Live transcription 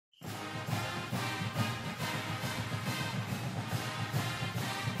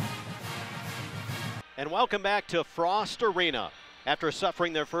And welcome back to Frost Arena. After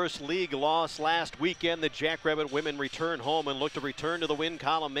suffering their first league loss last weekend, the Jackrabbit women return home and look to return to the win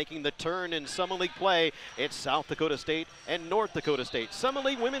column, making the turn in Summer League play. It's South Dakota State and North Dakota State. Summer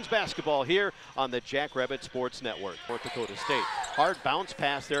League women's basketball here on the Jackrabbit Sports Network. North Dakota State. Hard bounce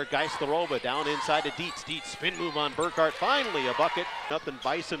pass there. Geislerova down inside to Dietz. Dietz spin move on Burkhart. Finally a bucket. Nothing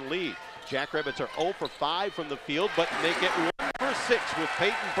Bison lead. Jackrabbits are 0 for 5 from the field, but make it 1 for 6 with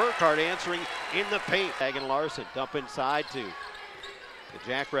Peyton Burkhart answering in the paint. Megan Larson dump inside to the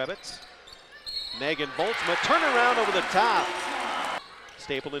Jackrabbits. Megan Boltzma turn around over the top.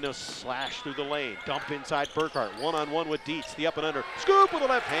 Stapleton a slash through the lane. Dump inside Burkhart. One-on-one with Dietz. The up and under. Scoop with the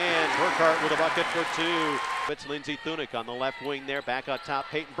left hand. Burkhart with a bucket for 2. It's Lindsay Thunick on the left wing there. Back on top,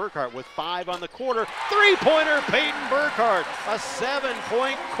 Peyton Burkhart with 5 on the quarter. Three-pointer, Peyton Burkhart. A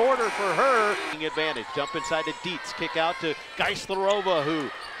 7-point quarter for her. Advantage. Dump inside to Dietz. Kick out to Geislerova, who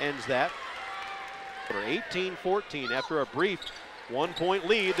ends that. 18-14 after a brief 1-point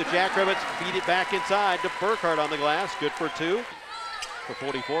lead. The Jackrabbits feed it back inside to Burkhart on the glass. Good for 2 for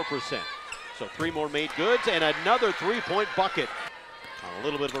 44%. So 3 more made goods and another 3-point bucket. On a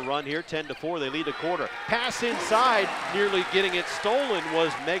little bit of a run here, 10-4. They lead a quarter. Pass inside, nearly getting it stolen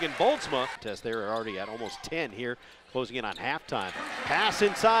was Megan Boltzma. They're already at almost 10 here, closing in on halftime. Pass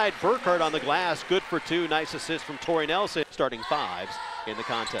inside, Burkhart on the glass. Good for 2. Nice assist from Tori Nelson. Starting 5s in the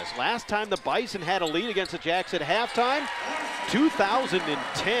contest. Last time the Bison had a lead against the Jacks at halftime,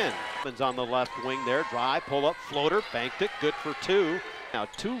 2010. On the left wing there, drive, pull up, floater, banked it, good for 2. Now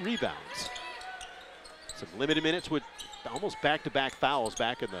 2 rebounds. Some limited minutes with almost back-to-back fouls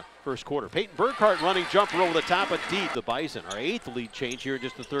back in the first quarter. Peyton Burkhart running jumper over the top of Dietz. The Bison, our 8th lead change here in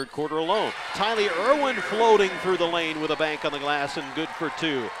just the third quarter alone. Tylee Irwin floating through the lane with a bank on the glass and good for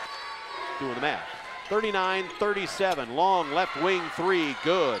 2. Doing the math. 39-37, long left wing 3,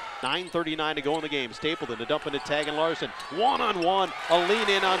 good. 9:39 to go in the game. Stapleton to dump into Tagan Larson. One-on-one, a lean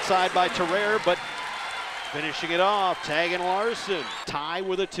in onside by Terrer, but finishing it off, Tagan Larson. Tie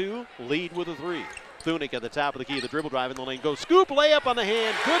with a 2, lead with a 3. Thunick at the top of the key, the dribble drive in the lane, goes scoop, layup on the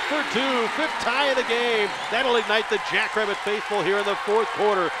hand, good for 2, 5th tie of the game. That'll ignite the Jackrabbit faithful here in the fourth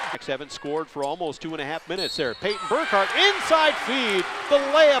quarter. Haven't scored for almost 2.5 minutes there. Peyton Burkhart, inside feed, the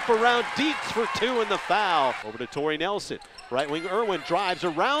layup around Dietz for 2 and the foul. Over to Tori Nelson. Right wing Irwin drives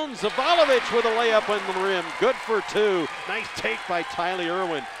around Zavalovich with a layup on the rim, good for 2. Nice take by Tylee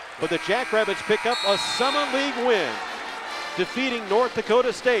Irwin. But the Jackrabbits pick up a Summer League win, defeating North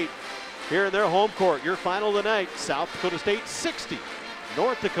Dakota State here in their home court. Your final tonight, South Dakota State 60,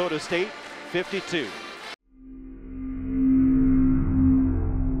 North Dakota State 52.